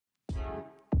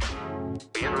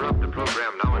We interrupt the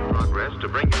program now in progress to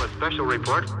bring you a special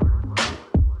report.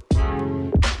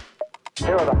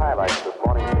 Here are the highlights this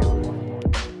morning's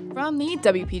news. From the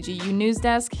WPGU News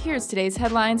Desk, here's today's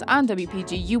headlines on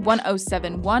WPGU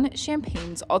 1071,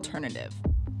 Champaign's Alternative.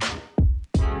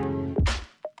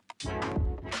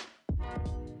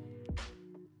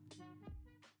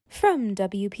 From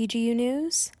WPGU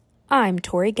News, I'm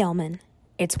Tori Gelman.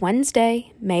 It's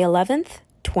Wednesday, May 11th,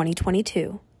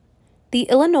 2022. The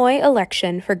Illinois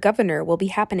election for governor will be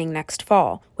happening next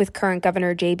fall, with current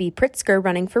Governor J.B. Pritzker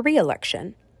running for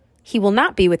re-election. He will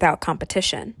not be without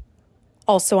competition.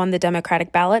 Also on the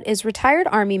Democratic ballot is retired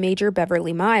Army Major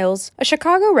Beverly Miles, a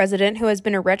Chicago resident who has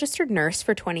been a registered nurse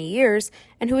for 20 years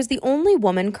and who is the only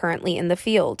woman currently in the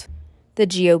field. The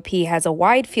GOP has a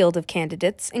wide field of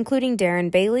candidates, including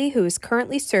Darren Bailey, who is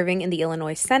currently serving in the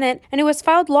Illinois Senate and who has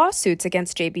filed lawsuits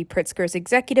against J.B. Pritzker's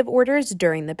executive orders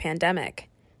during the pandemic.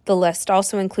 The list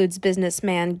also includes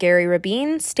businessman Gary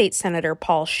Rabin, State Senator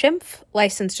Paul Schimpf,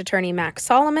 licensed attorney Max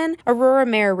Solomon, Aurora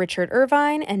Mayor Richard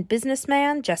Irvine, and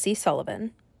businessman Jesse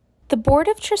Sullivan. The Board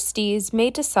of Trustees may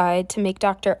decide to make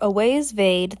Dr. Awais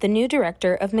Vaid the new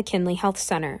director of McKinley Health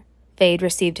Center. Vaid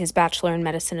received his Bachelor in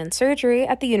Medicine and Surgery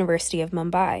at the University of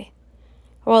Mumbai.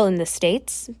 While in the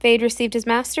States, Vaid received his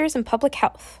Master's in Public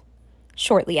Health.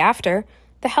 Shortly after,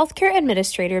 the healthcare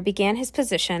administrator began his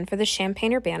position for the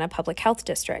Champaign-Urbana Public Health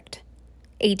District.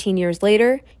 18 years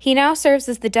later, he now serves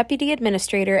as the deputy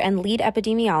administrator and lead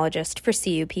epidemiologist for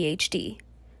CUPHD.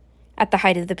 At the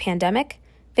height of the pandemic,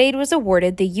 Vaid was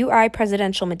awarded the UI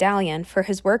Presidential Medallion for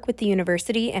his work with the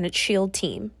university and its SHIELD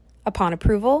team. Upon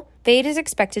approval, Vaid is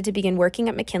expected to begin working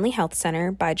at McKinley Health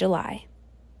Center by July.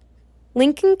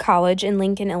 Lincoln College in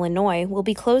Lincoln, Illinois, will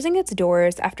be closing its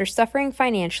doors after suffering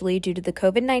financially due to the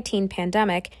COVID-19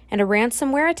 pandemic and a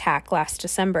ransomware attack last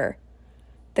December.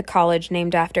 The college,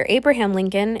 named after Abraham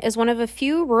Lincoln, is one of a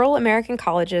few rural American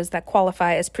colleges that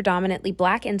qualify as predominantly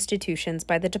Black institutions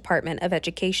by the Department of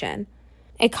Education.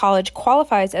 A college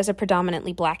qualifies as a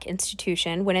predominantly Black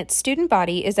institution when its student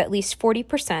body is at least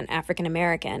 40% African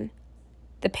American.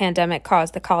 The pandemic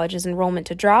caused the college's enrollment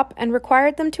to drop and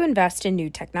required them to invest in new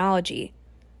technology.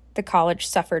 The college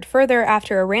suffered further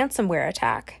after a ransomware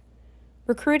attack.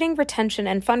 Recruiting, retention,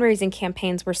 and fundraising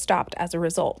campaigns were stopped as a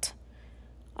result.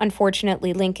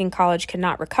 Unfortunately, Lincoln College could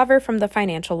not recover from the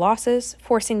financial losses,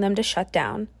 forcing them to shut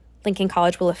down. Lincoln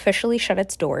College will officially shut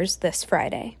its doors this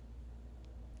Friday.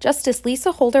 Justice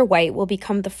Lisa Holder White will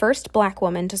become the first Black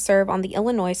woman to serve on the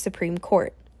Illinois Supreme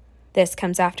Court. This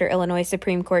comes after Illinois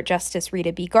Supreme Court Justice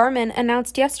Rita B. Garman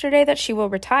announced yesterday that she will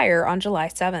retire on July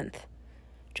 7th.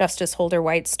 Justice Holder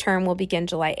White's term will begin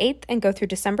July 8th and go through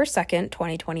December 2nd,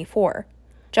 2024.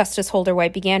 Justice Holder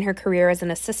White began her career as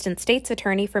an assistant state's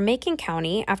attorney for Macon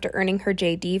County after earning her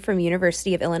J.D. from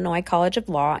University of Illinois College of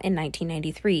Law in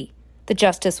 1993. The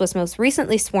justice was most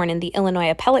recently sworn in the Illinois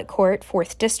Appellate Court,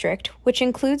 4th District, which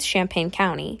includes Champaign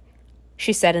County.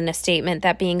 She said in a statement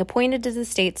that being appointed to the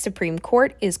state's Supreme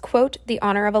Court is, quote, the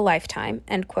honor of a lifetime,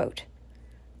 end quote.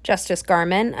 Justice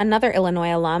Garman, another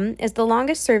Illinois alum, is the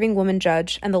longest-serving woman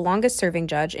judge and the longest-serving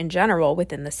judge in general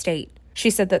within the state.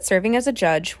 She said that serving as a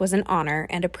judge was an honor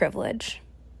and a privilege.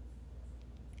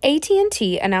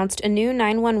 AT&T announced a new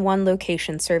 911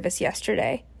 location service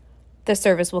yesterday. The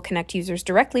service will connect users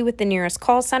directly with the nearest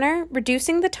call center,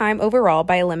 reducing the time overall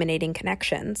by eliminating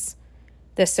connections.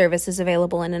 This service is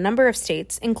available in a number of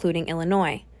states, including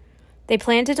Illinois. They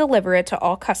plan to deliver it to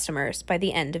all customers by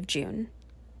the end of June.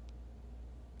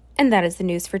 And that is the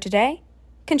news for today.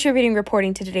 Contributing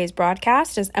reporting to today's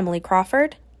broadcast is Emily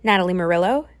Crawford, Natalie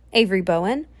Murillo, Avery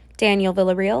Bowen, Daniel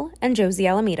Villarreal, and Josie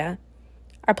Alameda.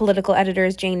 Our political editor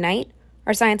is Jane Knight,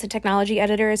 our science and technology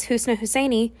editor is Husna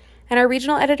Husseini, and our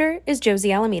regional editor is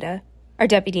Josie Alameda. Our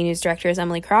deputy news director is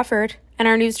Emily Crawford, and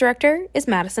our news director is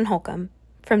Madison Holcomb.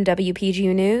 From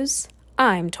WPGU News,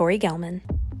 I'm Tori Gelman.